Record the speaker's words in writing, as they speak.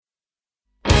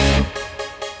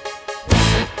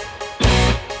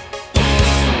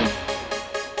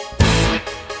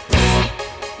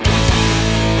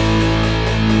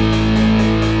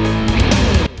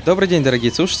Добрый день,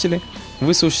 дорогие слушатели!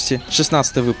 Вы слушаете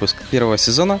 16-й выпуск первого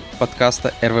сезона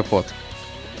подкаста РВПод.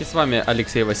 И с вами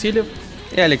Алексей Васильев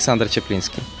и Александр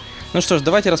Чаплинский. Ну что ж,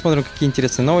 давайте рассмотрим, какие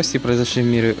интересные новости произошли в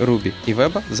мире Ruby и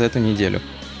веба за эту неделю.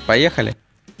 Поехали!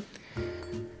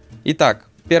 Итак,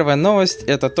 первая новость —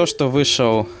 это то, что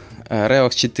вышел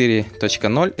React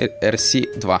 4.0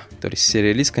 RC2, то есть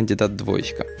релиз кандидат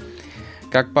двоечка.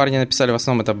 Как парни написали, в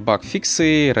основном это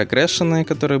баг-фиксы, регрессионы,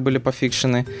 которые были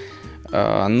пофикшены.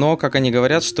 Но, как они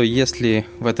говорят, что если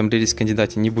в этом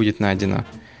релиз-кандидате не будет найдено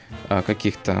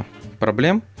каких-то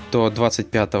проблем, то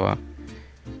 25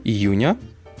 июня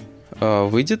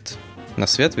выйдет на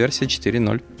свет версия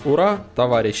 4.0. Ура,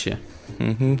 товарищи!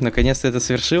 Наконец-то это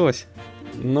свершилось.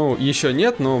 Ну, еще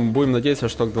нет, но будем надеяться,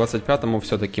 что к 25-му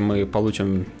все-таки мы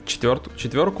получим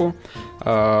четверку.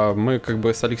 Мы как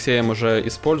бы с Алексеем уже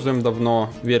используем давно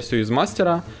версию из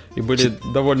мастера и были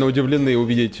довольно удивлены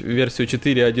увидеть версию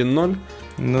 4.1.0.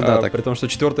 Ну да, так. При том, что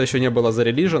четвертая еще не была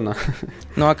зарелижена.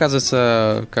 Ну,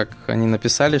 оказывается, как они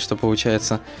написали, что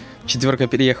получается, четверка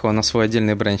переехала на свой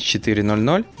отдельный бренд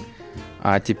 4.0.0,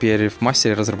 а теперь в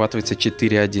мастере разрабатывается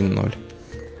 4.1.0.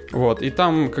 Вот, и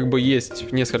там как бы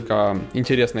есть несколько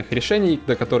интересных решений,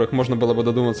 до которых можно было бы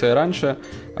додуматься и раньше,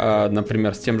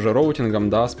 например, с тем же роутингом,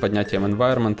 да, с поднятием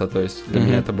environment, то есть для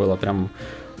меня это было прям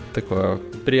такой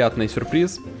приятный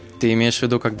сюрприз. Ты имеешь в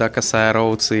виду, когда касая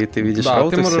роуты, и ты видишь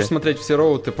роуты? Да, ты можешь все? смотреть все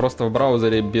роуты просто в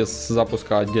браузере без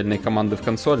запуска отдельной команды в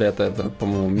консоли, это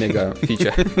по-моему, мега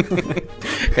фича.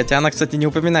 Хотя она, кстати, не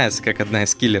упоминается как одна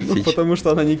из киллер-фич. Ну, потому что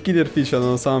она не киллер-фича,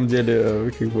 но на самом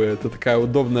деле, как бы, это такая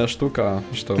удобная штука,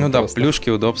 что Ну просто... да,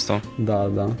 плюшки, удобства. Да.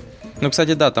 Ну,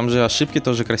 кстати, да, там же ошибки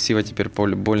тоже красиво теперь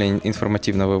более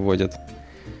информативно выводят.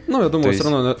 Ну, я думаю, все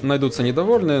равно найдутся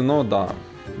недовольные, но да,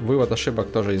 вывод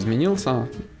ошибок тоже изменился.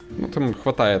 Ну, там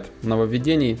хватает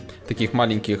нововведений, таких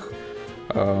маленьких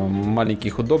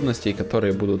удобностей,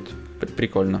 которые будут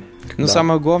прикольно. Ну,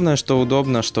 самое главное, что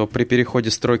удобно, что при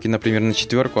переходе строки, например, на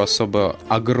четверку особо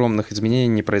огромных изменений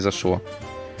не произошло.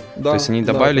 Да, то есть они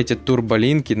добавили эти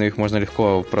турболинки, но их можно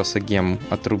легко просто гем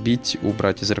отрубить,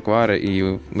 убрать из реквайра,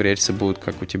 и рельсы будут,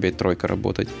 как у тебя и тройка,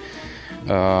 работать.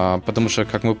 Потому что,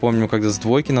 как мы помним, когда с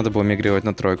двойки надо было мигрировать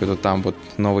на тройку, то там вот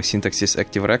новый синтаксис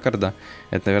Active Record,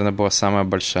 это, наверное, была самая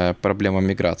большая проблема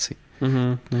миграций.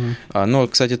 Но,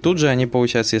 кстати, тут же они,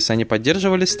 получается, если они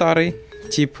поддерживали старый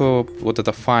тип, вот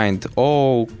это find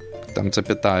all, там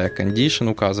запятая,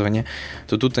 condition, указывание,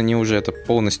 то тут они уже это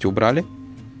полностью убрали.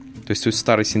 То есть тут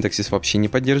старый синтаксис вообще не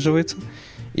поддерживается.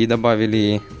 И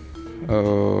добавили...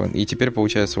 И теперь,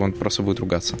 получается, он просто будет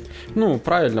ругаться. Ну,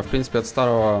 правильно, в принципе, от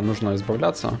старого нужно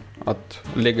избавляться, от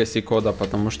legacy кода,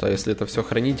 потому что если это все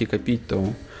хранить и копить, то...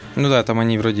 Ну да, там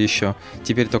они вроде еще...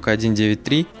 Теперь только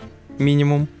 1.9.3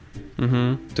 минимум.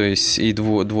 То есть и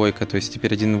двойка, то есть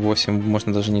теперь 1.8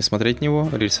 можно даже не смотреть в него,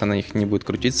 рельса на них не будет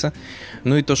крутиться.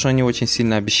 Ну и то, что они очень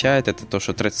сильно обещают, это то,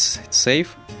 что thread safe.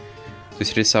 То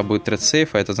есть рельса будет thread safe,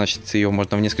 а это значит, ее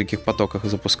можно в нескольких потоках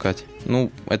запускать.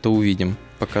 Ну, это увидим.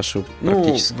 Пока что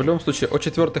практически. Ну, в любом случае, о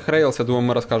четвертых Rails, я думаю,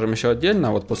 мы расскажем еще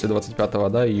отдельно, вот после 25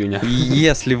 июня.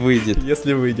 Если выйдет.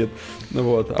 Если выйдет.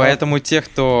 Вот. Поэтому те,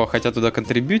 кто хотят туда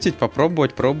контрибьютить,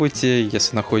 пробуйте.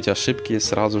 Если находите ошибки,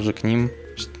 сразу же к ним,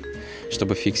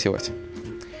 чтобы фиксировать.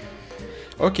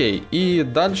 Окей, и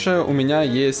дальше у меня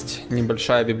есть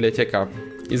небольшая библиотека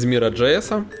из мира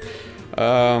JS.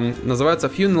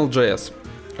 Называется Funnel.js.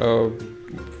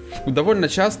 Довольно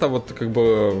часто, вот как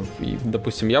бы,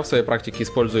 допустим, я в своей практике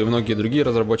использую, и многие другие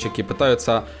разработчики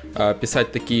пытаются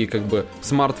писать такие как бы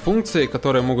смарт-функции,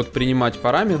 которые могут принимать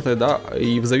параметры, да,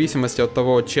 и в зависимости от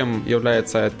того, чем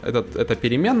является эта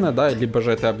переменная, да, либо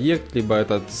же это объект, либо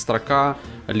это строка,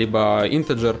 либо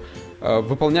integer,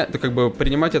 выполнять, как бы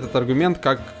принимать этот аргумент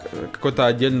как какую-то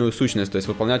отдельную сущность, то есть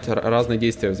выполнять разные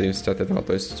действия в зависимости от этого.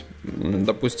 То есть,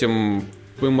 допустим,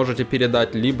 вы можете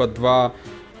передать либо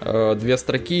две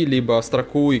строки, либо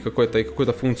строку и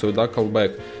какую-то функцию, да,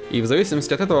 callback. И в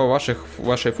зависимости от этого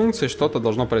вашей функции что-то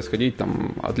должно происходить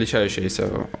там, отличающееся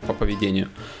по поведению.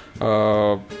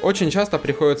 Очень часто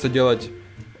приходится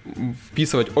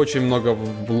вписывать очень много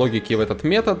в логики в этот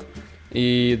метод.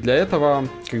 И для этого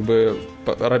как бы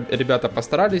ребята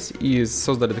постарались и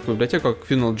создали такую библиотеку,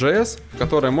 как Funnel.js, в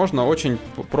которой можно очень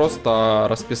просто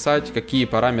расписать, какие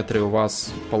параметры у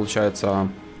вас получаются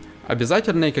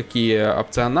обязательные, какие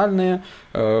опциональные,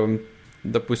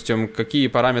 допустим, какие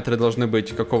параметры должны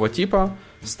быть какого типа,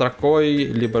 строкой,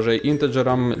 либо же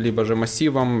интеджером, либо же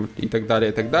массивом и так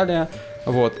далее, и так далее.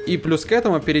 Вот. И плюс к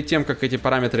этому, перед тем, как эти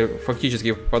параметры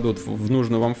фактически попадут в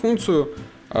нужную вам функцию,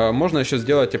 можно еще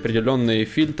сделать определенные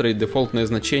фильтры, дефолтные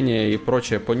значения и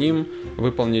прочее по ним,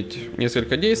 выполнить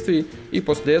несколько действий и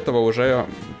после этого уже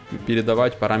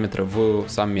передавать параметры в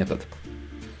сам метод.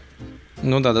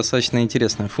 Ну да, достаточно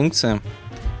интересная функция.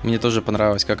 Мне тоже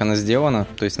понравилось, как она сделана.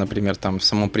 То есть, например, там в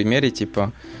самом примере,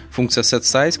 типа, функция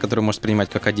setSize, которая может принимать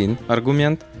как один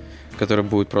аргумент, который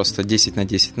будет просто 10 на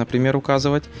 10, например,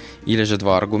 указывать, или же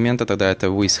два аргумента, тогда это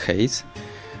with_height.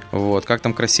 Вот, как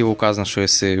там красиво указано, что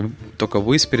если только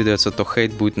with передается, то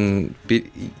height будет,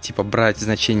 типа, брать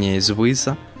значение из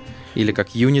with, или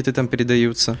как юниты там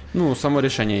передаются. Ну, само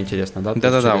решение интересно, да?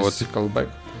 Да-да-да, вот. Callback.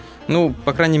 Ну,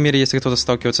 по крайней мере, если кто-то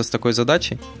сталкивается с такой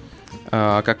задачей,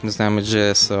 как мы знаем,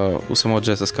 у самого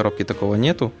JS с коробки такого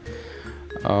нету,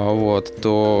 вот,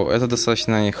 то это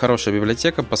достаточно хорошая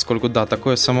библиотека, поскольку, да,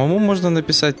 такое самому можно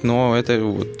написать, но это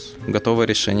вот готовое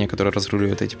решение, которое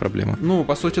разруливает эти проблемы. Ну,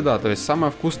 по сути, да, то есть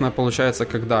самое вкусное получается,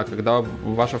 когда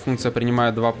ваша функция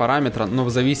принимает два параметра, но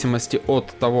в зависимости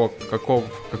от того,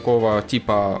 какого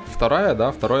типа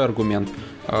второй аргумент,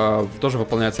 тоже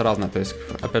выполняется разное. То есть,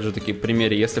 опять же таки, в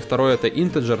примере, если второй это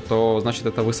integer, то значит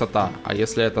это высота, а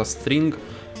если это string,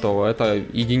 то это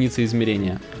единица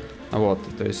измерения. Вот,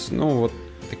 то есть, ну, вот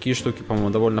такие штуки, по-моему,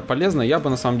 довольно полезны. Я бы,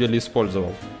 на самом деле,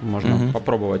 использовал. Можно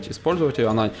попробовать использовать ее.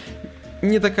 Она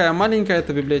не такая маленькая,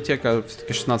 эта библиотека,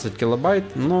 все-таки 16 килобайт,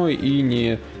 но и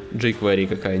не jQuery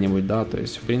какая-нибудь, да, то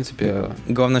есть, в принципе...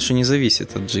 Главное, что не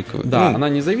зависит от jQuery. Да, она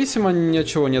независима, ни от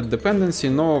чего нет dependency,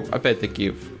 но,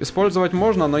 опять-таки, использовать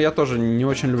можно, но я тоже не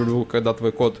очень люблю, когда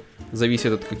твой код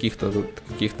зависит от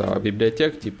каких-то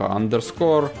библиотек, типа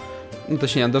underscore. Ну,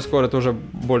 точнее, underscore это уже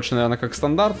больше, наверное, как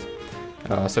стандарт,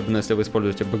 особенно если вы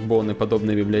используете Backbone и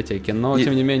подобные библиотеки, но,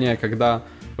 тем не менее, когда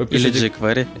вы пишете...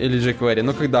 Или jQuery.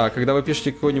 Но когда вы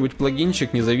пишете какой-нибудь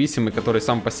плагинчик независимый, который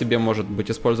сам по себе может быть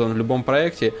использован в любом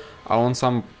проекте, а он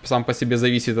сам по себе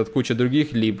зависит от кучи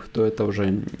других либ, то это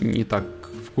уже не так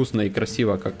вкусно и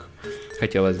красиво, как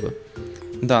хотелось бы.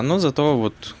 Да, но зато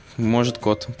вот может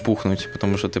код пухнуть,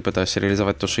 потому что ты пытаешься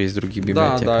реализовать то, что есть в других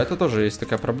библиотеках. Да, это тоже есть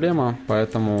такая проблема,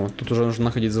 поэтому тут уже нужно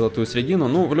находить золотую середину.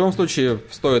 Ну, в любом случае,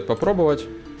 стоит попробовать.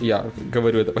 Я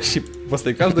говорю это почти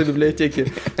после каждой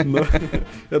библиотеки, но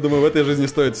я думаю, в этой жизни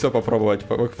стоит все попробовать.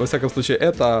 Во всяком случае,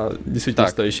 это действительно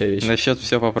стоящая вещь. Насчет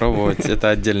все попробовать, это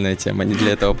отдельная тема, не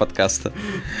для этого подкаста.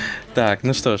 Так,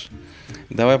 ну что ж,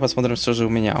 давай посмотрим, что же у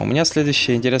меня. У меня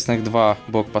следующие интересных два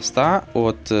блогпоста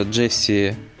от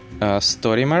Джесси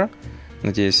Стоример,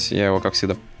 надеюсь, я его, как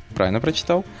всегда, правильно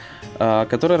прочитал,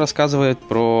 который рассказывает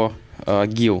про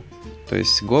GIL, то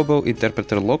есть Global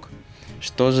Interpreter Lock.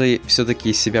 Что же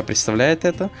все-таки из себя представляет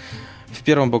это? В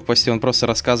первом блогпосте он просто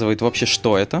рассказывает вообще,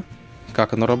 что это,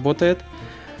 как оно работает.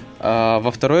 А во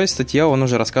второй статье он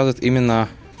уже рассказывает именно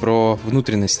про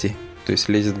внутренности, то есть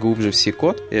лезет глубже в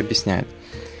C-код и объясняет.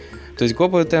 То есть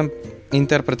Global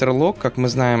Interpreter Lock, как мы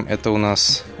знаем, это у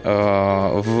нас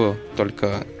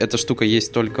эта штука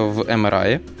есть только в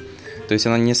MRI, то есть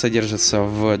она не содержится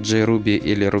в JRuby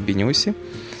или RubyNews.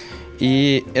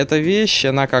 И эта вещь,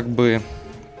 она как бы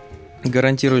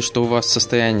гарантирует, что у вас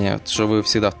состояние, что вы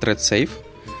всегда thread safe,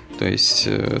 то есть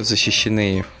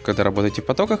защищены, когда работаете в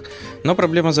потоках, но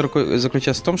проблема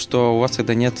заключается в том, что у вас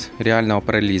тогда нет реального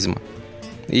параллелизма.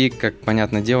 И, как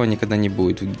понятное дело, никогда не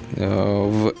будет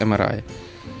в MRI.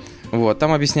 Вот,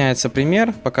 там объясняется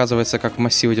пример, показывается, как в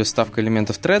массив идет вставка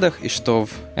элементов в тредах, и что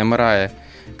в MRI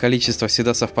количество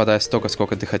всегда совпадает столько,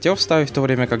 сколько ты хотел вставить, в то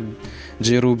время как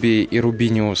JRuby и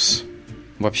RubyNews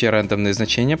вообще рандомные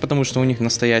значения, потому что у них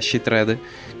настоящие треды,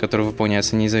 которые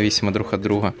выполняются независимо друг от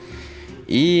друга.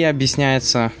 И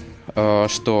объясняется,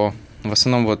 что в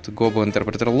основном вот Global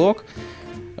Interpreter Lock,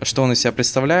 что он из себя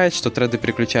представляет, что треды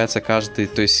переключаются каждый,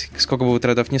 то есть сколько бы вы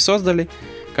тредов не создали,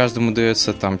 каждому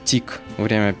дается там тик,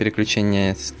 время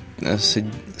переключения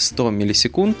 100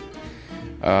 миллисекунд,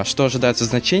 что ожидается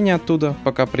значение оттуда,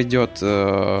 пока придет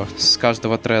с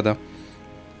каждого треда.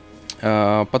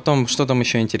 Потом, что там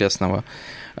еще интересного?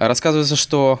 Рассказывается,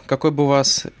 что какой бы у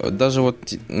вас... Даже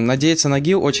вот надеяться на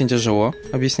GIL очень тяжело.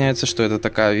 Объясняется, что это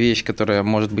такая вещь, которая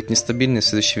может быть нестабильной, в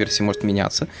следующей версии может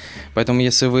меняться. Поэтому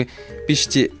если вы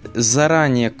пишете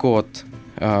заранее код,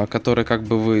 который как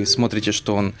бы вы смотрите,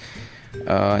 что он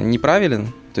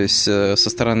неправилен, то есть со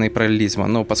стороны параллелизма,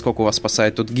 но поскольку вас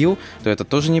спасает тут GIL, то это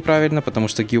тоже неправильно, потому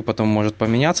что GIL потом может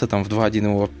поменяться, там в 2.1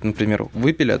 его, например,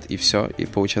 выпилят, и все, и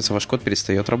получается ваш код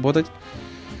перестает работать.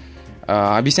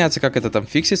 Объясняется, как это там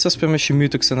фиксится с помощью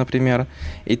mutex, например.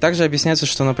 И также объясняется,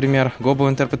 что, например,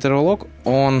 Global Interpreter Lock,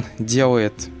 он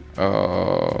делает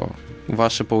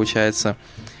ваши, получается,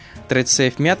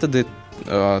 thread-safe методы,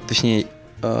 точнее,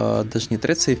 даже не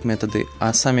thread-safe методы,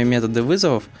 а сами методы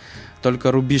вызовов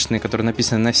только рубишные, которые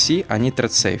написаны на C, они thread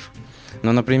safe.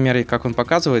 Но, например, как он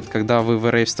показывает, когда вы в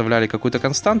array вставляли какую-то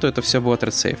константу, это все было thread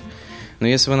safe. Но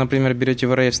если вы, например, берете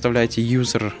в array и вставляете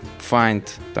user, find,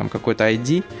 там какой-то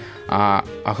ID, а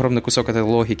огромный кусок этой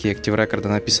логики Active Record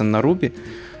написан на Ruby,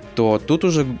 то тут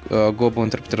уже Global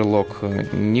Interpreter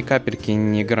Lock ни капельки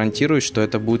не гарантирует, что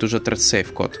это будет уже thread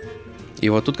safe код. И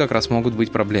вот тут как раз могут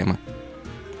быть проблемы.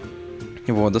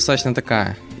 Вот, достаточно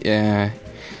такая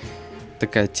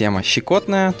тема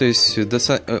щекотная, то есть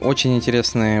очень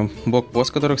интересный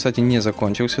блокпост, который, кстати, не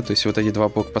закончился, то есть вот эти 2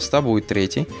 блокпоста, будет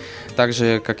 3.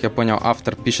 Также, как я понял,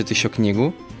 автор пишет еще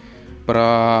книгу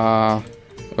про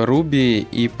Ruby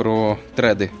и про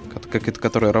треды,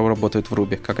 которые работают в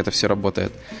Ruby, как это все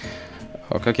работает.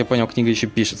 Как я понял, книга еще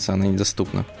пишется, она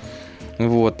недоступна.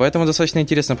 Вот, поэтому достаточно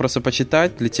интересно просто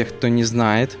почитать для тех, кто не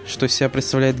знает, что из себя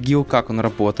представляет GIL, как он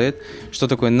работает, что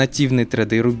такое нативные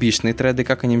треды и рубишные треды,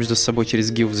 как они между собой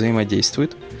через GIL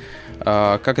взаимодействуют,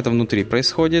 как это внутри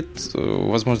происходит.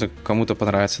 Возможно, кому-то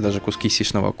понравятся даже куски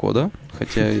сишного кода,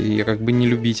 хотя я как бы не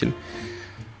любитель.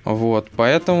 Вот,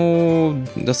 поэтому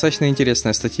достаточно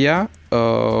интересная статья.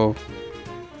 Welcome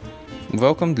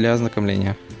для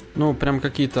ознакомления. Ну, прям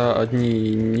какие-то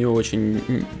одни не очень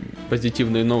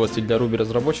позитивные новости для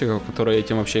Ruby-разработчиков, которые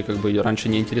этим вообще как бы раньше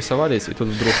не интересовались, и тут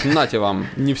вдруг, нате вам,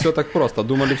 не все так просто.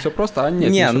 Думали, все просто, а нет.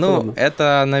 Не, ну, трудно.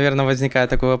 Это, наверное, возникает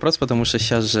такой вопрос, потому что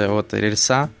сейчас же вот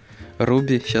рельса,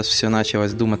 Ruby, сейчас все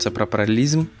началось думаться про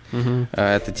параллелизм.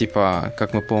 Это типа,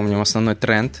 как мы помним, основной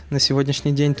тренд на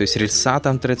сегодняшний день, то есть рельса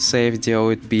там thread safe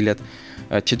делают, пилят.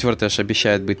 4 аж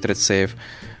обещает быть thread safe.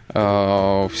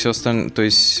 Все остальное, то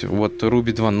есть вот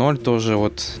Ruby 2.0 тоже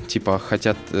вот типа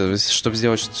хотят, чтобы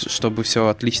сделать, чтобы все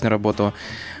отлично работало.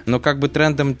 Но как бы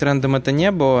трендом это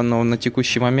не было, но на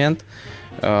текущий момент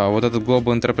вот этот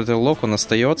Global Interpreter Lock, он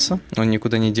остается, он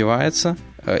никуда не девается.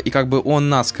 И как бы он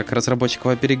нас, как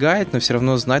разработчиков, опережает, но все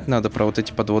равно знать надо про вот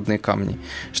эти подводные камни.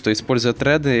 Что, используя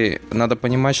треды, надо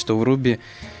понимать, что в Ruby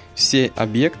все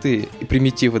объекты и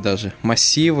примитивы даже,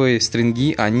 массивы,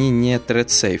 стринги, они не thread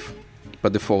safe по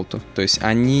дефолту. То есть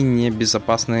они не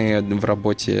безопасны в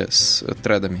работе с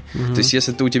тредами. То есть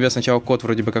если у тебя сначала код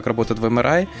вроде бы как работает в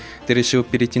MRI, ты решил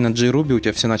перейти на JRuby, у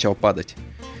тебя все начало падать.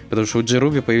 Потому что у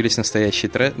JRuby появились настоящие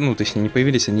треды, ну, точнее, не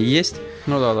появились, они есть.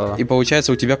 Ну да. И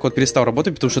получается, у тебя код перестал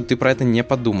работать, потому что ты про это не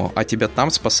подумал, а тебя там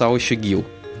спасал еще GIL.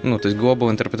 Ну, то есть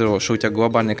Global Interpreter, что у тебя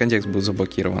глобальный контекст был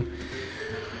заблокирован.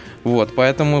 Вот,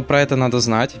 поэтому про это надо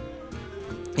знать.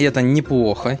 И это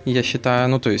неплохо, я считаю.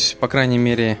 Ну, то есть, по крайней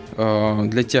мере,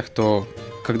 для тех, кто,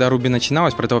 когда Ruby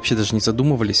начиналась, про это вообще даже не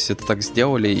задумывались, это так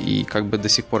сделали, и как бы до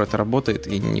сих пор это работает,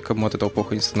 и никому от этого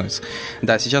плохо не становится.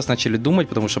 Да, сейчас начали думать,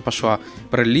 потому что пошла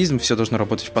параллелизм, все должно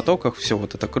работать в потоках, все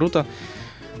вот это круто.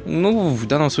 Ну, в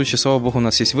данном случае, слава богу, у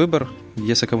нас есть выбор.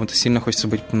 Если кому-то сильно хочется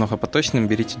быть многопоточным,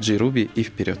 берите JRuby и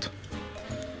вперед.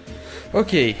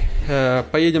 Окей,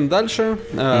 поедем дальше.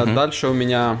 Дальше у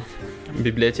меня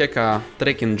библиотека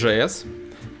Tracking.js,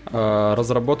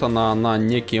 разработана на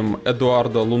неким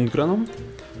Эдуардо Лундгреном.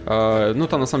 Ну,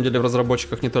 там на самом деле в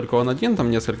разработчиках не только он один,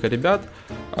 там несколько ребят.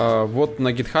 Вот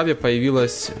на GitHub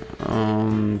появилась,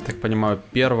 так понимаю,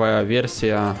 первая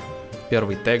версия,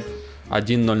 первый тег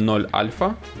 1.0.0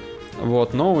 альфа.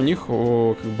 Вот, но у них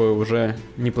как бы уже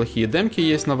неплохие демки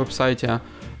есть на веб-сайте.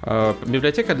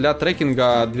 Библиотека для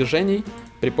трекинга движений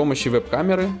при помощи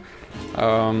веб-камеры.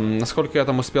 Насколько я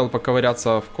там успел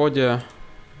поковыряться в коде,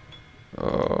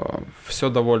 все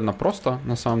довольно просто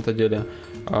на самом-то деле.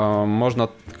 Можно,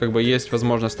 как бы, есть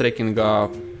возможность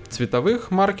трекинга цветовых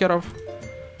маркеров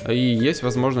и есть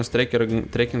возможность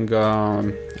трекинга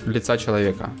лица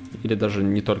человека. Или даже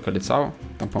не только лица,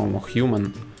 там, по-моему,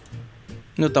 human.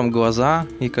 Ну, там глаза,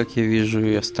 и, как я вижу,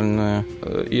 и остальное.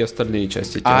 И остальные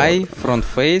части тела. Eye, front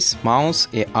face, mouse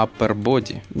и upper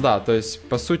body. Да, то есть,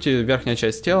 по сути, верхняя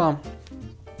часть тела.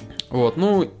 Вот,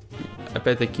 ну,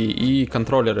 опять-таки, и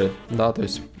контроллеры, да, то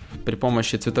есть при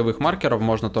помощи цветовых маркеров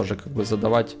можно тоже как бы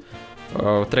задавать,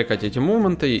 трекать эти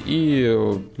моменты и,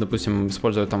 допустим,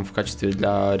 использовать там в качестве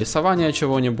для рисования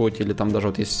чего-нибудь, или там даже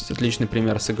вот есть отличный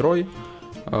пример с игрой.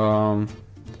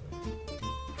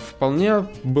 Вполне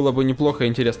было бы неплохо и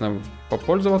интересно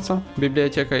попользоваться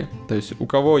библиотекой. То есть у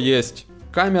кого есть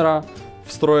камера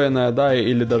встроенная, да,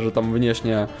 или даже там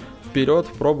внешняя, вперед,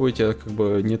 пробуйте, как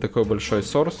бы не такой большой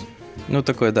сорс. Ну,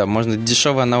 такой, да, можно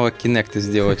дешевый аналог Kinect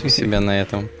сделать у себя на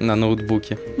этом, на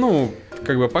ноутбуке. Ну,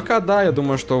 как бы пока, да, я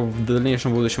думаю, что в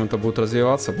дальнейшем будущем это будет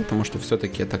развиваться, потому что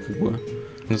все-таки это как бы...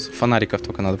 Ну, фонариков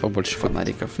только надо побольше.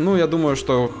 Фонариков. Ну, я думаю,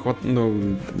 что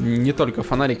не только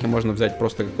фонарики, можно взять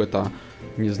просто какой-то,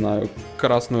 не знаю,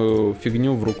 красную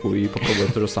фигню в руку и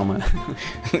попробовать то же самое.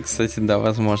 Кстати, да,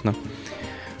 возможно.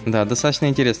 Да, достаточно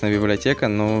интересная библиотека,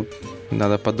 но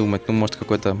надо подумать. Ну, может,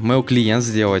 какой-то mail-клиент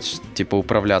сделать, типа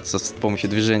управляться с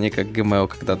помощью движения, как Gmail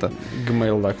когда-то.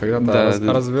 Gmail, да,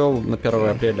 когда-то развел на 1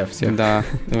 апреля всех. Да,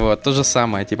 вот, то же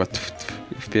самое, типа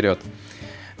вперед.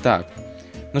 Так,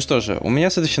 ну что же, у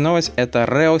меня следующая новость — это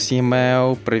Rails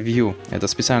Email Preview. Это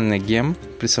специальный гем,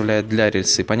 представляет для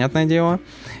рельсы, понятное дело.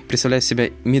 Представляет себя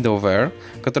middleware,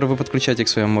 который вы подключаете к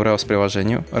своему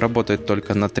Rails-приложению. Работает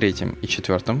только на 3 и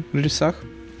 4 рельсах.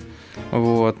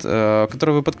 Вот,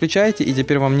 который вы подключаете, и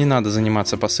теперь вам не надо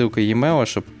заниматься посылкой e-mail,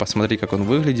 чтобы посмотреть, как он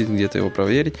выглядит, где-то его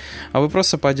проверить, а вы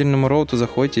просто по отдельному роуту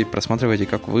заходите и просматриваете,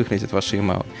 как выглядит ваш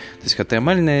e-mail. То есть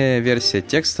HTML-ная версия,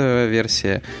 текстовая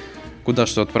версия, куда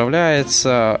что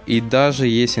отправляется, и даже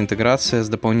есть интеграция с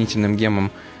дополнительным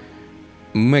гемом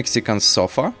Mexican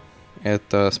Sofa.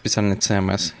 Это специальный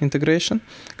CMS integration,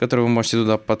 который вы можете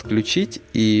туда подключить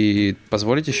и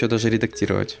позволить еще даже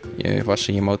редактировать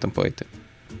ваши email темплейты.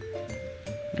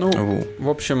 Ну, в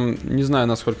общем, не знаю,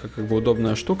 насколько как бы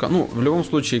удобная штука. Ну, в любом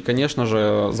случае, конечно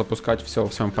же, запускать все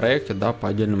в своем проекте, да, по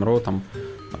отдельным роутам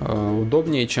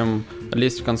удобнее, чем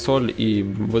лезть в консоль и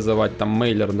вызывать там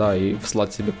мейлер, да, и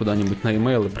вслать себе куда-нибудь на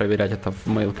email и проверять это в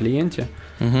mail-клиенте.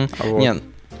 Вот. Нет,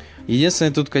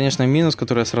 единственный тут, конечно, минус,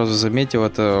 который я сразу заметил,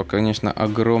 это, конечно,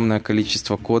 огромное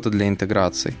количество кода для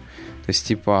интеграции. То есть,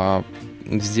 типа,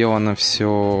 сделано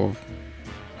все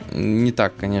не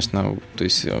так, конечно, то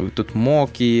есть тут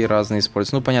моки разные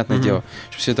используются. Ну, понятное дело,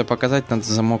 чтобы все это показать, надо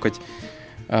замокать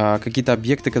какие-то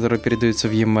объекты, которые передаются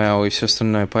в e-mail и все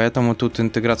остальное. Поэтому тут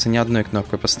интеграция не одной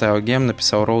кнопкой. Поставил гем,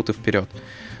 написал роут и вперед.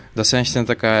 Достаточно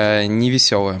такая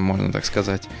невеселая, можно так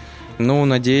сказать. Ну,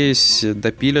 надеюсь,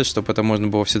 допилят, чтобы это можно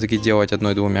было все-таки делать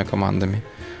 1-2 командами.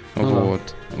 Вот.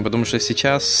 Потому что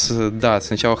сейчас, да,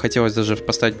 сначала хотелось даже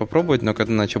поставить попробовать, но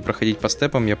когда начал проходить по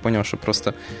степам, я понял, что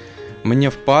просто мне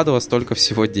впадло столько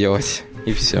всего делать.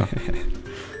 И все.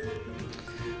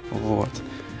 Вот.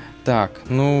 Так,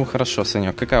 ну хорошо,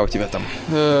 Санек, какая у тебя там?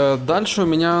 Дальше у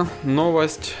меня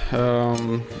новость,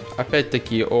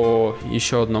 опять-таки, о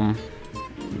еще одной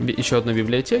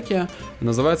библиотеке.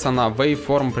 Называется она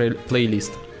Waveform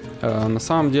Playlist. На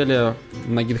самом деле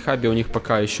на GitHub у них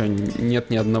пока еще нет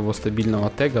ни одного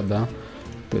стабильного тега, да,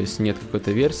 то есть нет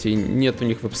какой-то версии, нет у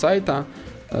них веб-сайта,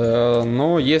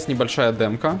 но есть небольшая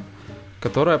демка,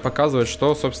 которая показывает,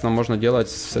 что, собственно, можно делать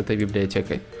с этой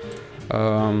библиотекой.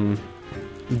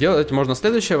 Делать можно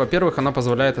следующее. Во-первых, она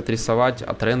позволяет отрисовать,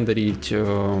 отрендерить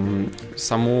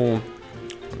саму,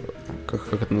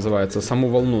 как это называется, саму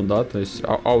волну, да, то есть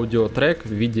аудиотрек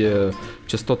в виде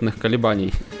частотных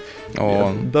колебаний.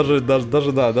 Даже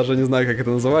не знаю, как это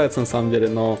называется на самом деле,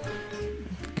 но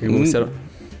как бы все...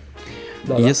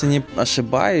 Если не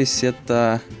ошибаюсь,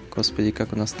 это, господи,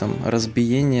 как у нас там,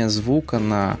 разбиение звука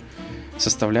на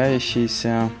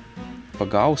составляющиеся по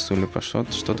Гауссу или по что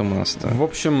там у нас там. В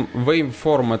общем,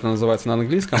 waveform это называется на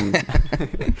английском.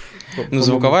 Ну,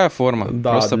 звуковая форма.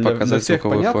 Просто показать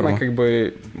звуковую форму. Понятно, как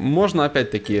бы можно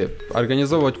опять-таки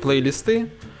организовывать плейлисты,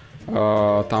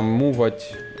 там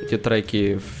мувать эти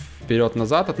треки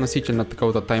вперед-назад относительно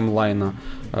какого-то таймлайна,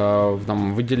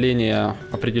 там выделение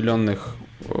определенных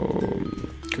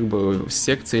как бы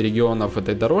секций, регионов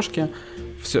этой дорожки.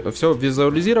 Все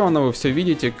визуализировано, вы все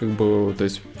видите, как бы, то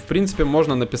есть, в принципе,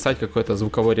 можно написать какой-то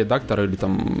звуковой редактор или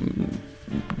там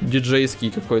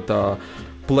диджейский какой-то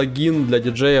плагин для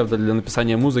диджеев, для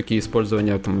написания музыки,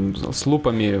 использования там с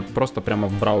лупами просто прямо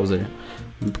в браузере.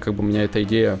 Как бы мне эта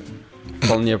идея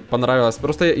вполне понравилась.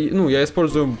 Просто я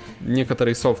использую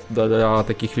некоторый софт для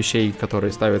таких вещей,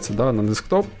 которые ставятся, да, на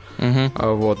десктоп.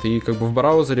 Вот, и как бы в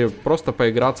браузере просто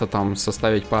поиграться, там,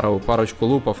 составить парочку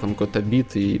лупов, там, какой-то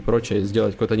бит и прочее,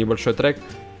 сделать какой-то небольшой трек.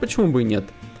 Почему бы и нет?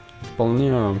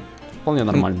 Вполне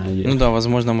нормальная идея. Ну да,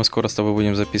 возможно, мы скоро с тобой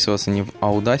будем записываться не в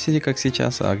Audacity, как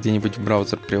сейчас, а где-нибудь в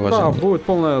браузер-приложении. Да, будет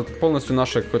полностью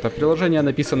наше какое-то приложение,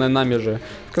 написанное нами же,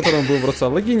 в котором будем просто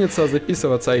логиниться,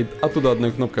 записываться и оттуда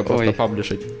одной кнопкой просто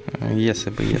паблишить. Если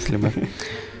бы.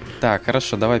 Так,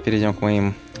 хорошо, давай перейдем к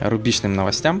моим рубишным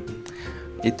новостям.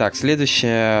 Итак,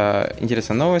 следующая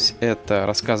интересная новость —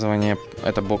 это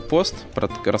это блогпост,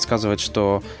 рассказывает,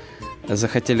 что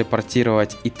захотели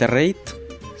портировать iterate,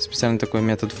 специальный такой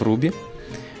метод в Ruby,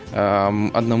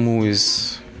 одному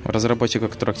из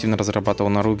разработчиков, который активно разрабатывал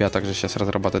на Ruby, а также сейчас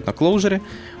разрабатывает на Clojure.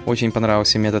 Очень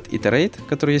понравился метод iterate,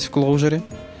 который есть в Clojure,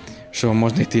 что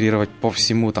можно итерировать по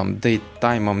всему, там,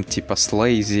 date-таймам, типа с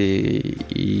lazy,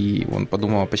 и он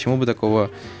подумал, почему бы такого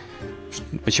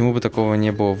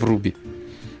не было в Ruby.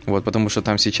 Вот, потому что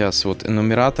там сейчас вот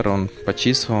энумератор, он по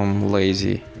числам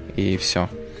lazy, и все.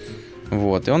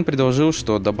 Вот, и он предложил,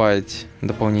 что добавить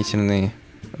дополнительный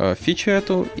фичу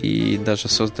эту, и даже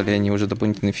создали они уже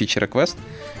дополнительный фичи-реквест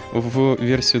в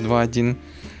версию 2.1,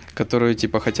 которую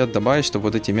типа хотят добавить, чтобы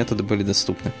вот эти методы были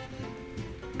доступны.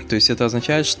 То есть это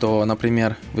означает, что,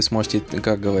 например, вы сможете,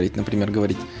 говорить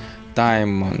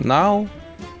time now,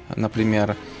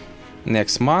 например,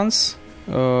 next month,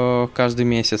 каждый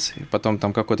месяц, потом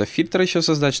там какой-то фильтр еще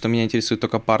создать, что меня интересует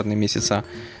только парные месяца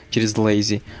через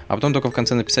lazy, а потом только в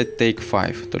конце написать take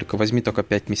 5, только возьми только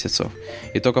 5 месяцев.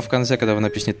 И только в конце, когда вы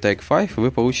напишете take 5,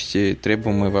 вы получите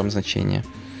требуемые вам значения.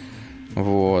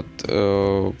 Вот.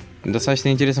 Достаточно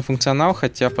интересный функционал,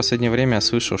 хотя в последнее время я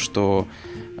слышал, что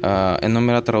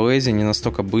энумератор lazy не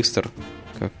настолько быстр,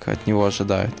 как от него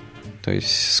ожидают. То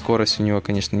есть скорость у него,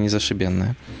 конечно, не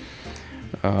зашибенная.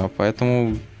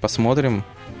 Поэтому посмотрим,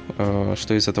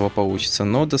 что из этого получится.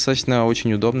 Но достаточно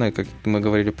очень удобно, как мы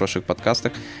говорили в прошлых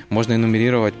подкастах, можно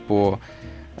энумерировать по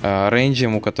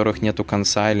рейнджам, у которых нету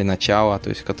конца или начала, то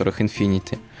есть у которых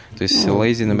infinity. То есть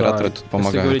lazy нумераторы тут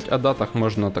помогают. Если говорить о датах,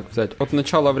 можно так взять от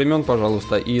начала времен,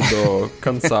 пожалуйста, и до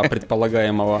конца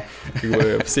предполагаемого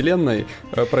вселенной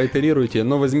проитерируйте,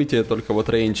 но возьмите только вот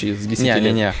рейндж из 10 лет.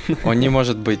 Не-не-не, он не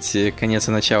может быть конец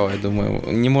и начало, я думаю.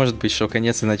 Не может быть, что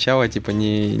конец и начало, типа,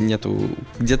 нету,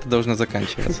 где-то должно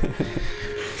заканчиваться.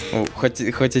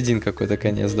 Хоть один какой-то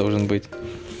конец должен быть.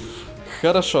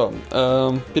 Хорошо,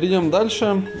 перейдем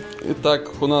дальше.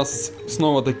 Итак, у нас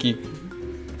снова такие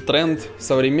тренд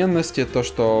современности, то,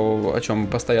 что, о чем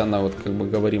постоянно вот как бы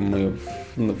говорим мы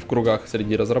в кругах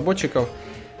среди разработчиков,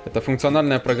 это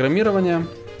функциональное программирование.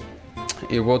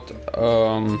 И вот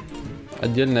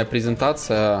отдельная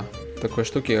презентация такой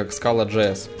штуки, как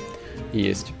Scala.js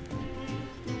есть.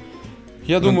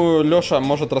 Я думаю, Леша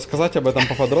может рассказать об этом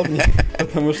поподробнее,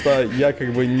 потому что я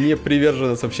как бы не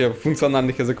приверженец вообще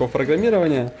функциональных языков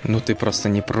программирования. Ну ты просто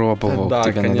не пробовал. Да,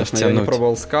 конечно, я не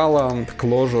пробовал Scala,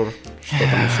 Clojure, что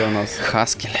там еще у нас?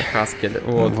 Haskell.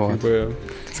 Вот. Как бы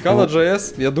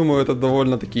Scala.js, я думаю, это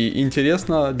довольно-таки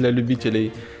интересно для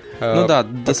любителей. Ну да,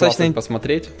 достаточно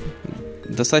посмотреть.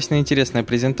 Достаточно интересная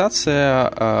презентация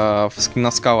на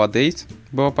Scala Days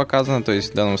была показана, то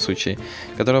есть в данном случае,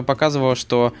 которая показывала,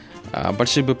 что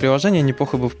большие бы приложения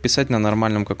неплохо бы вписать на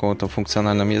нормальном каком-то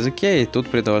функциональном языке, и тут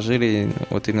предложили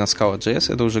вот именно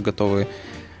Scala.js, это уже готовая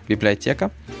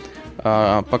библиотека.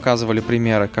 Показывали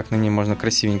примеры, как на ней можно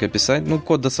красивенько писать. Ну,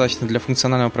 код достаточно для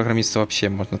функционального программиста вообще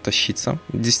можно тащиться.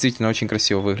 Действительно очень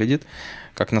красиво выглядит,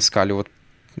 как на Scala вот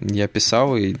я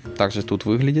писал, и также тут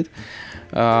выглядит.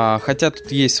 Хотя тут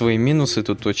есть свои минусы,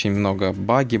 тут очень много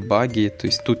баги, то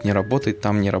есть тут не работает,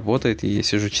 там не работает, и я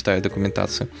сижу, читаю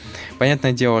документацию.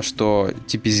 Понятное дело, что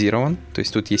типизирован, то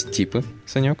есть тут есть типы,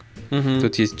 Санек.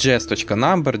 Тут есть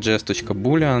js.number,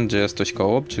 js.boolean,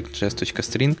 js.object,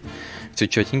 js.string, все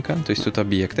четенько, то есть тут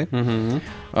объекты.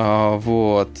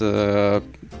 Вот.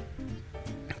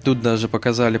 Тут даже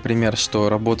показали пример, что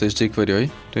работает с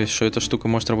jQuery, то есть, что эта штука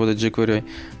может работать с jQuery.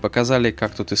 Показали,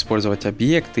 как тут использовать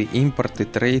объекты, импорты,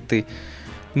 трейты.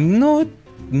 Но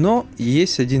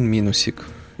есть один минусик.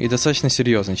 И достаточно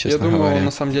серьезный, честно говоря. Я думаю, он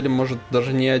на самом деле может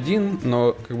даже не один,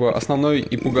 но как бы основной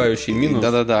и пугающий минус.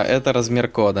 Да-да-да, это размер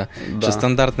кода. Да. Что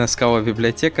стандартная Scala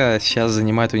библиотека сейчас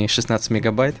занимает у них 16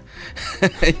 мегабайт.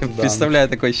 Я представляю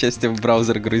такое счастье в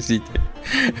браузер грузить.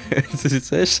 Ты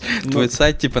представляешь, твой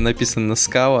сайт типа написан на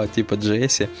Scala, типа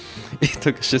JS, и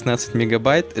только 16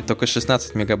 мегабайт, и только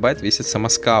 16 мегабайт весит сама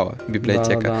Scala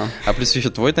библиотека. А плюс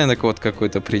еще твой, наверное, код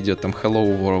какой-то придет, там Hello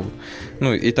World.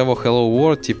 Ну, и того Hello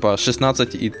World, типа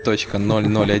 16.001.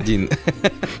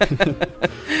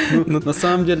 На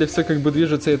самом деле все как бы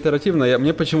движется итеративно.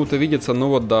 Мне почему-то видится, ну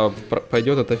вот да,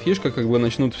 пойдет эта фишка, как бы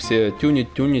начнут все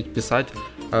тюнить, писать,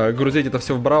 грузить это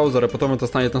все в браузер, и потом это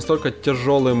станет настолько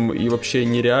тяжелым и вообще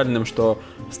нереальным, что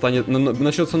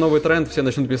начнется новый тренд, все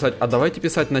начнут писать, а давайте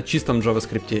писать на чистом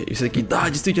JavaScript. И все такие, да,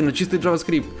 действительно, чистый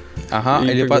JavaScript. Ага,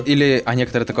 или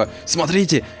некоторые такое,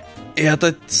 смотрите,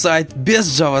 этот сайт без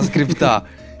JavaScript.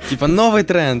 Типа новый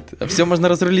тренд, все можно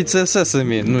разрулить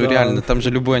CSS-ами. Ну реально, там же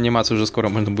любую анимацию уже скоро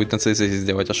можно будет на CSS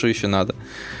сделать, а что еще надо?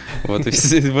 Вот и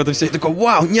все. И такой,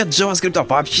 вау, нет JavaScript,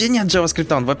 вообще нет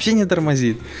JavaScript, он вообще не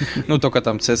тормозит. Ну только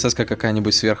там CSS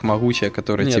какая-нибудь сверхмогучая,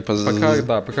 которая нет,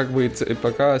 типа...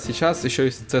 пока сейчас еще и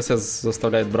CSS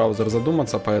заставляет браузер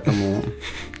задуматься, поэтому...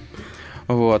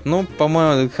 Вот, ну,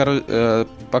 по-моему,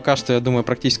 пока что, я думаю,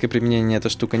 практическое применение эта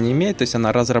штука не имеет, то есть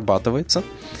она разрабатывается,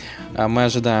 мы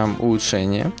ожидаем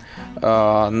улучшения,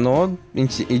 но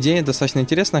идея достаточно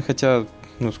интересная, хотя,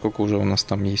 ну, сколько уже у нас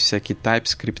там есть всякие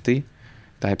TypeScript,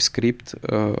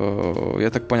 я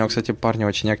так понял, кстати, парни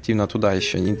очень активно туда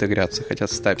еще интегрироваться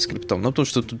хотят с TypeScript, но тут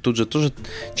же тоже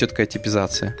четкая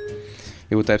типизация,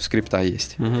 и у TypeScript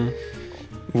есть.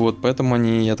 Вот, поэтому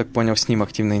они, я так понял, с ним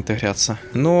активно интегрятся.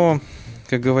 Но,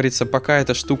 как говорится, пока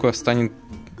эта штука станет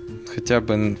хотя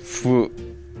бы в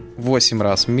 8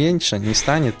 раз меньше, не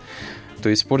станет,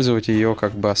 то использовать ее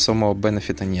как бы особого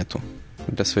бенефита нету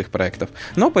для своих проектов.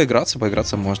 Но поиграться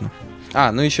можно.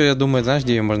 Ну еще я думаю, знаешь,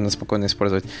 где ее можно спокойно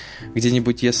использовать?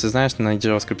 Где-нибудь, если знаешь, на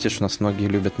JavaScript у нас многие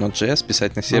любят Node.js,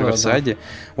 писать на сервер-сайде,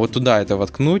 вот туда это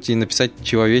воткнуть и написать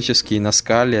человеческий на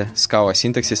скале, Scala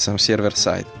синтаксисом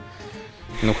сервер-сайд.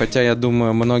 Ну, хотя, я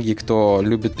думаю, многие, кто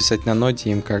любит писать на ноде,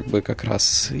 им как бы как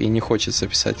раз и не хочется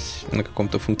писать на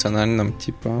каком-то функциональном,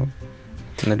 типа,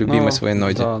 на любимой своей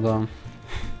ноде. Да.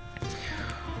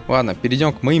 Ладно,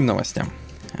 перейдем к моим новостям.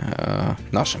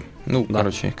 Нашим.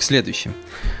 К следующим.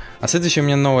 А следующая у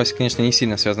меня новость, конечно, не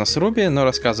сильно связана с Ruby, но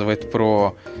рассказывает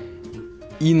про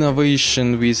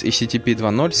Innovation with HTTP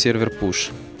 2.0 сервер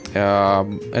Push.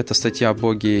 Это статья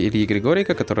блоге Ильи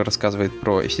Григорика, который рассказывает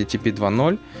про HTTP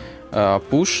 2.0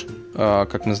 Push,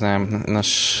 как мы знаем,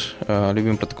 наш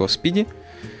любимый протокол Speedy.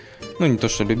 Ну, не то,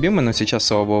 что любимый, но сейчас,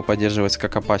 слава богу, поддерживается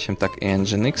как Apache, так и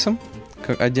Nginx,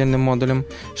 как отдельным модулем,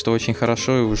 что очень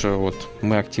хорошо, и уже вот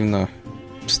мы активно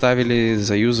вставили,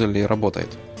 заюзали, работает.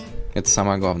 Это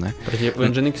самое главное. В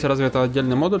Nginx разве это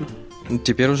отдельный модуль?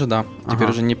 Теперь уже да. Теперь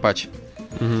уже не патч.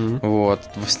 Вот.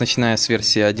 Начиная с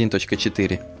версии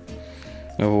 1.4.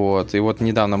 Вот. И вот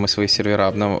недавно мы свои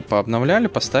сервера пообновляли,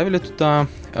 поставили туда.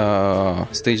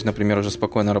 Stage, например, уже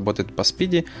спокойно работает по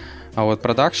спиди. А вот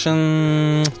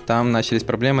Production, там начались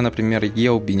проблемы, например,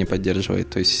 ELB не поддерживает.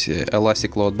 То есть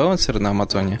Elastic Load Balancer на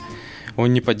Амазоне,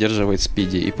 он не поддерживает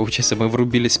спиди. И получается, мы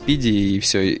врубили спиди, и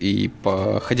все. И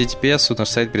по HTTPS наш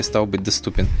сайт перестал быть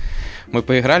доступен. Мы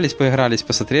поигрались,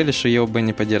 посмотрели, что ELB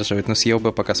не поддерживает. Но с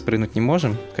ELB пока спрыгнуть не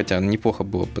можем. Хотя неплохо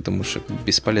было, потому что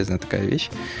бесполезная такая вещь.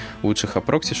 Лучше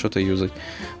HAProxy что-то юзать.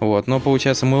 Вот. Но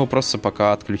получается, мы его просто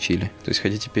пока отключили. То есть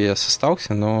HTTPS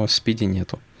остался, но спиди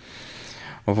нету.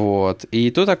 Вот.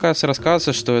 И тут, оказывается,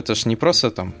 рассказывается, что это ж не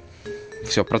просто там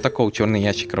все, протокол, черный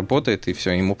ящик работает, и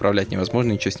все, им управлять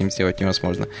невозможно, ничего с ним сделать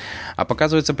невозможно. А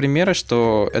показываются примеры,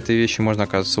 что этой вещью можно,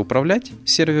 оказывается, управлять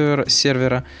с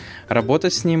сервера,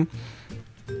 работать с ним,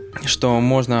 что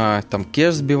можно там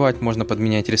кэш сбивать, можно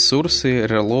подменять ресурсы,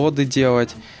 релоды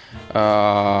делать.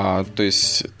 То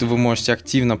есть вы можете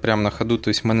активно прямо на ходу, то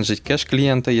есть менеджить кэш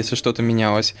клиента, если что-то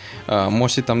менялось.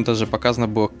 Можете, там даже показано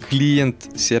было клиент,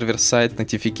 сервер-сайт,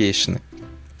 notification.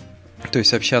 То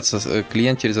есть общаться,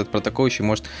 клиент через этот протокол еще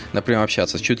может напрямую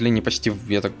общаться, чуть ли не почти,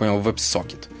 я так понял,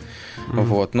 WebSocket.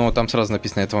 Вот, но там сразу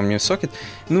написано, это вам не WebSocket.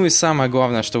 Ну и самое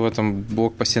главное, что в этом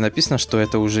блог-посте написано, что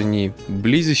это уже не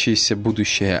близящееся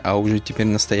будущее, а уже теперь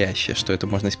настоящее, что это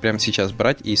можно прямо сейчас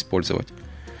брать и использовать.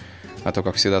 А то,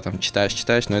 как всегда, там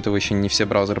читаешь, но этого еще не все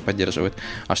браузеры поддерживают.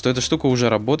 А что эта штука уже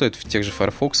работает в тех же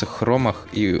Firefox, Chrome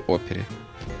и Opera.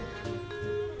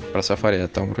 Про Safari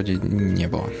там вроде не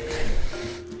было.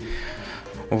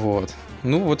 Вот.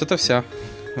 Ну, вот это вся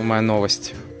моя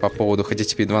новость по поводу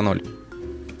HTTP 2.0.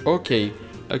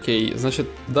 Окей. Значит,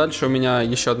 дальше у меня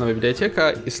еще одна библиотека,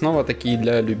 и снова такие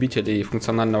для любителей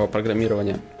функционального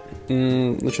программирования.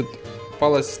 Значит,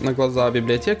 попалась на глаза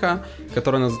библиотека,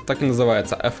 которая так и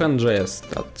называется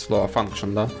FNJS, от слова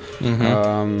function, да?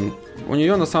 У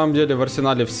нее на самом деле в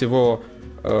арсенале всего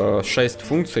 6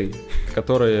 функций,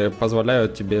 которые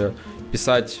позволяют тебе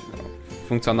писать в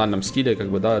функциональном стиле, как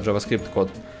бы, да, JavaScript код.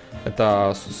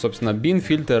 Это, собственно, bin,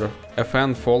 filter,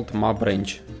 fn, fold, map,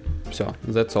 range. Все,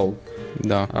 that's all.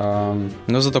 Да.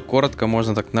 Но зато коротко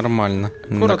можно так нормально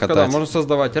накатать. Да, можно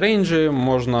создавать рейнджи,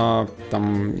 можно,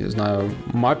 там, не знаю,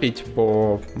 мапить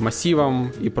по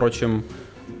массивам и прочим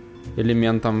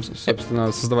элементам,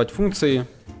 собственно, создавать функции.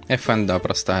 fn, да,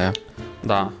 простая.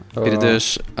 Да.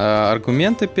 Передаешь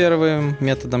аргументы первым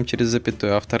методом через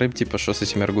запятую, а вторым, типа, что с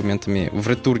этими аргументами в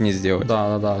ретурне сделать.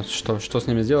 Да. Что с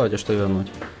ними сделать и что вернуть.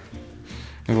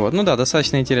 Вот, ну да,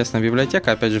 достаточно интересная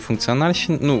библиотека, опять же,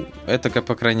 функциональщина. Ну, это,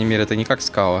 по крайней мере, это не как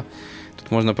Scala.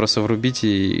 Тут можно просто врубить,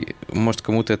 и, может,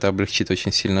 кому-то это облегчит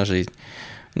очень сильно жизнь.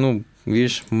 Ну,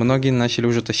 видишь, многие начали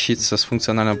уже тащиться с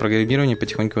функционального программирования,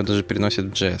 потихоньку его даже переносят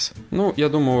в JS. Ну, я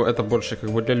думаю, это больше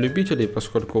как бы для любителей,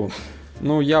 поскольку,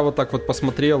 ну, я вот так вот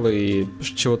посмотрел, и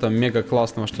чего-то мега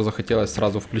классного, что захотелось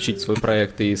сразу включить в свой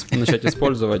проект и начать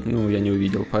использовать, ну, я не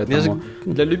увидел, поэтому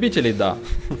для любителей, да.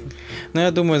 Ну,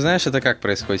 я думаю, знаешь, это как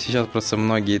происходит? Сейчас просто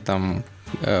многие там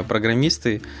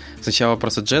программисты Сначала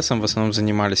просто JS в основном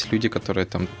занимались люди, которые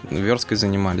там версткой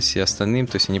занимались, и остальным,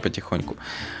 то есть они потихоньку.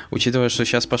 Учитывая, что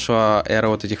сейчас пошла эра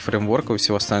вот этих фреймворков и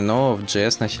всего остального, в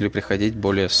JS начали приходить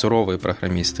более суровые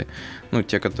программисты. Ну,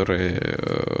 те, которые,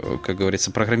 как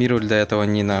говорится, программировали до этого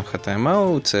не на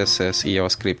HTML, CSS и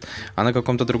JavaScript, а на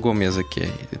каком-то другом языке,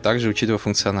 и также учитывая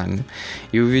функциональным.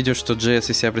 И увидев, что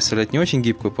JS из себя представляет не очень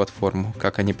гибкую платформу,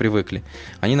 как они привыкли,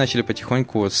 они начали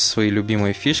потихоньку свои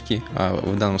любимые фишки, а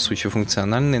в данном случае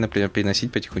функциональные, например,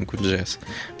 переносить потихоньку в JS.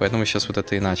 Поэтому сейчас вот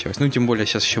это и началось. Ну, тем более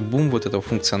сейчас еще бум вот этого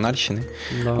функциональщины.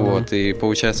 Да. Вот, и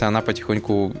получается, она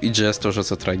потихоньку и JS тоже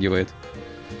затрагивает.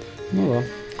 Ну да.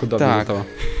 Куда так, без этого?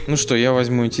 Ну что, я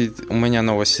возьму... У меня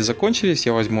новости закончились,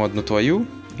 я возьму одну твою.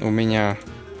 У меня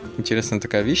интересная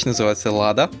такая вещь, называется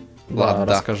Лада. Да,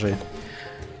 расскажи.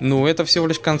 Ну, это всего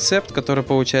лишь концепт, который,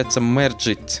 получается,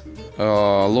 мерджит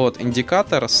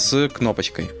лод-индикатор с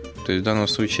кнопочкой. То есть в данном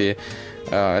случае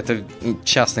это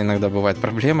часто иногда бывает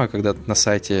проблема, когда на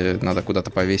сайте надо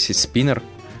куда-то повесить спиннер,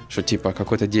 что типа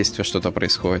какое-то действие, что-то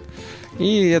происходит.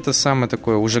 И это самый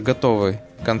такой уже готовый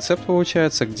концепт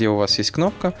получается, где у вас есть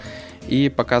кнопка, и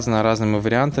показано разными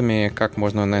вариантами, как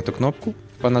можно на эту кнопку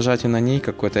по нажатию на ней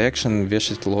какой-то экшен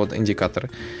вешать лод-индикаторы.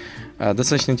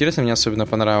 Достаточно интересно, мне особенно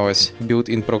понравилось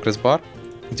Built-in Progress Bar,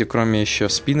 где кроме еще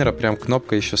спиннера, прям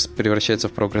кнопка еще превращается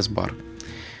в Progress Bar.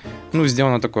 Ну,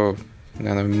 сделано такое,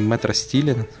 наверное,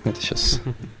 метро-стиле, это сейчас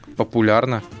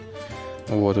популярно.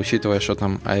 Вот, учитывая, что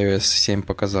там iOS 7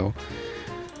 показал.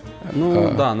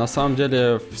 Ну да, на самом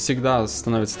деле всегда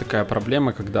становится такая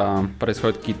проблема, когда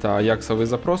происходят какие-то аяксовые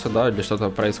запросы, да, или что-то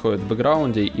происходит в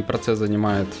бэкграунде, и процесс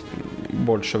занимает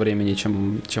больше времени,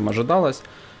 чем ожидалось,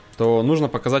 то нужно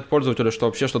показать пользователю, что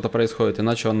вообще что-то происходит,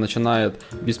 иначе он начинает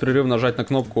беспрерывно жать на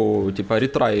кнопку типа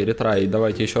ретрай,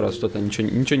 давайте еще раз что-то,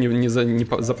 ничего не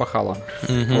запахало.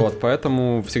 Вот,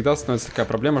 поэтому всегда становится такая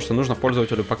проблема, что нужно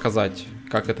пользователю показать,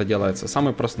 как это делается.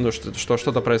 Самый простой, ну, что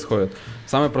что-то происходит.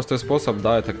 Самый простой способ,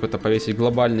 да, это какой-то повесить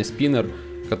глобальный спиннер,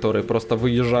 который просто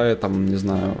выезжает, там, не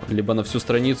знаю, либо на всю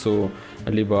страницу,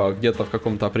 либо где-то в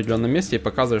каком-то определенном месте и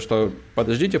показывает, что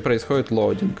подождите, происходит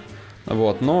лоудинг.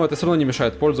 Вот, но это все равно не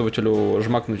мешает пользователю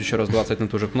жмакнуть еще раз 20 на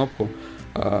ту же кнопку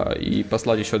и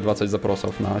послать еще 20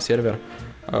 запросов на сервер.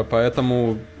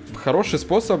 Поэтому хороший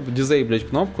способ дизейблить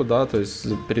кнопку, да, то есть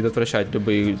предотвращать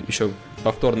любые еще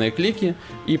повторные клики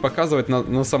и показывать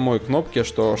на самой кнопке,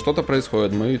 что что-то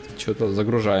происходит, мы что-то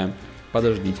загружаем.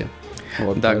 Подождите.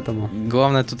 Вот, да, поэтому...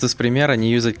 главное тут из примера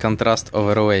не юзать контраст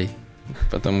overlay.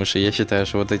 Потому что я считаю,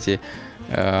 что вот эти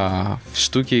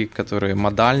штуки, которые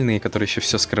модальные, которые еще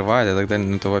все скрывают и так далее,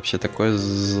 ну это вообще такое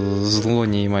зло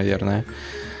неимоверное.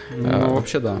 Ну,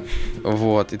 вообще да.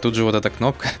 Вот, и тут же вот эта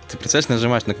кнопка, ты представляешь,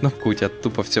 нажимаешь на кнопку, у тебя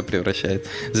тупо все превращает,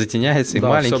 затеняется, и да,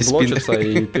 маленький спиннер. Да, все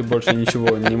блочится, и ты больше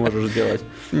ничего не можешь делать.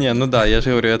 Не, ну да, я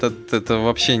же говорю, это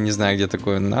вообще не знаю, где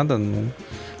такое надо, ну,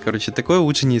 короче, такое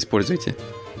лучше не используйте.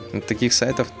 От таких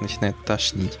сайтов начинает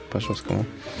тошнить по-жесткому.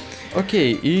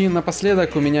 Окей, и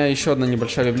напоследок у меня еще одна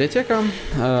небольшая библиотека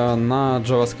на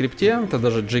JavaScript, это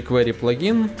даже jQuery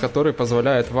плагин, который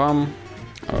позволяет вам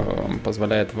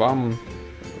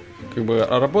как бы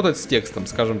работать с текстом,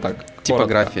 скажем так.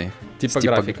 Типографией.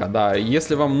 Типографика, да.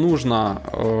 Если вам нужно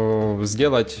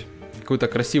сделать какую-то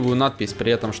красивую надпись,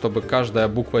 при этом, чтобы каждая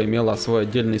буква имела свой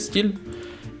отдельный стиль,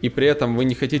 и при этом вы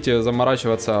не хотите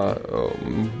заморачиваться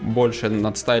больше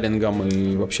над стайлингом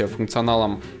и вообще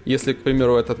функционалом. Если, к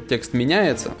примеру, этот текст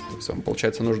меняется, то есть вам,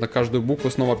 получается, нужно каждую букву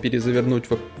снова перезавернуть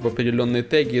в определенные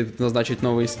теги, назначить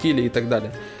новые стили и так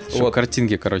далее. Чтобы вот.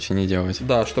 Картинки, короче, не делать.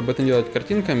 Да, чтобы это не делать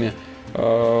картинками.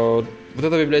 Вот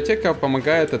эта библиотека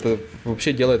помогает, это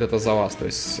вообще делает это за вас. То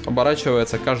есть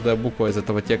оборачивается каждая буква из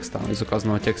этого текста, из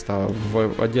указанного текста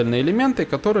в отдельные элементы,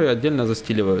 которые отдельно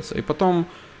застиливаются. И потом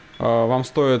вам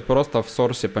стоит просто в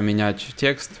сорсе поменять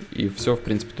текст, и все, в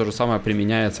принципе, то же самое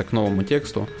применяется к новому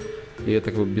тексту, и это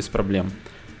как бы без проблем.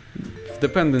 В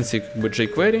dependency как бы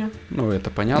jQuery, ну, это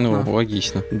понятно. Ну,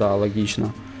 логично. Да,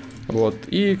 логично. Вот.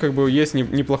 И как бы есть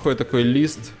неплохой такой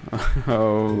лист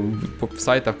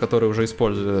сайтов, которые уже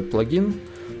используют этот плагин.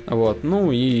 Вот.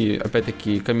 Ну и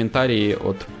опять-таки комментарии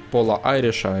от Пола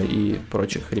Айриша и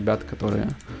прочих ребят, которые...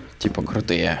 Типа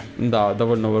крутые. Да,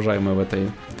 довольно уважаемые в этой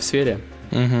сфере.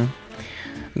 Угу.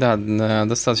 Да,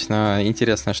 достаточно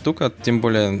интересная штука, тем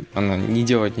более она не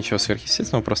делает ничего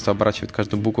сверхъестественного, просто оборачивает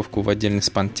каждую буковку в отдельный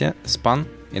спан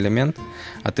элемент,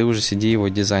 а ты уже сиди его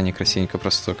дизайне красивенько,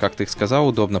 просто, как ты сказал,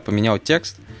 удобно, поменял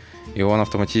текст, и он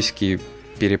автоматически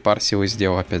перепарсил и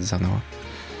сделал опять заново.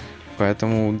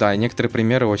 Поэтому, да, некоторые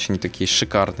примеры очень такие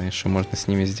шикарные, что можно с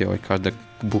ними сделать. Каждая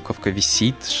буковка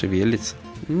висит, шевелится.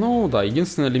 Ну да,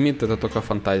 единственный лимит — это только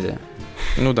фантазия.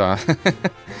 Ну да.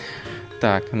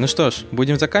 Так, ну что ж,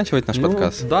 будем заканчивать наш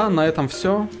подкаст. Да, на этом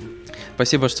все.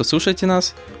 Спасибо, что слушаете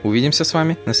нас. Увидимся с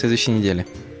вами на следующей неделе.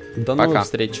 До новых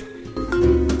встреч.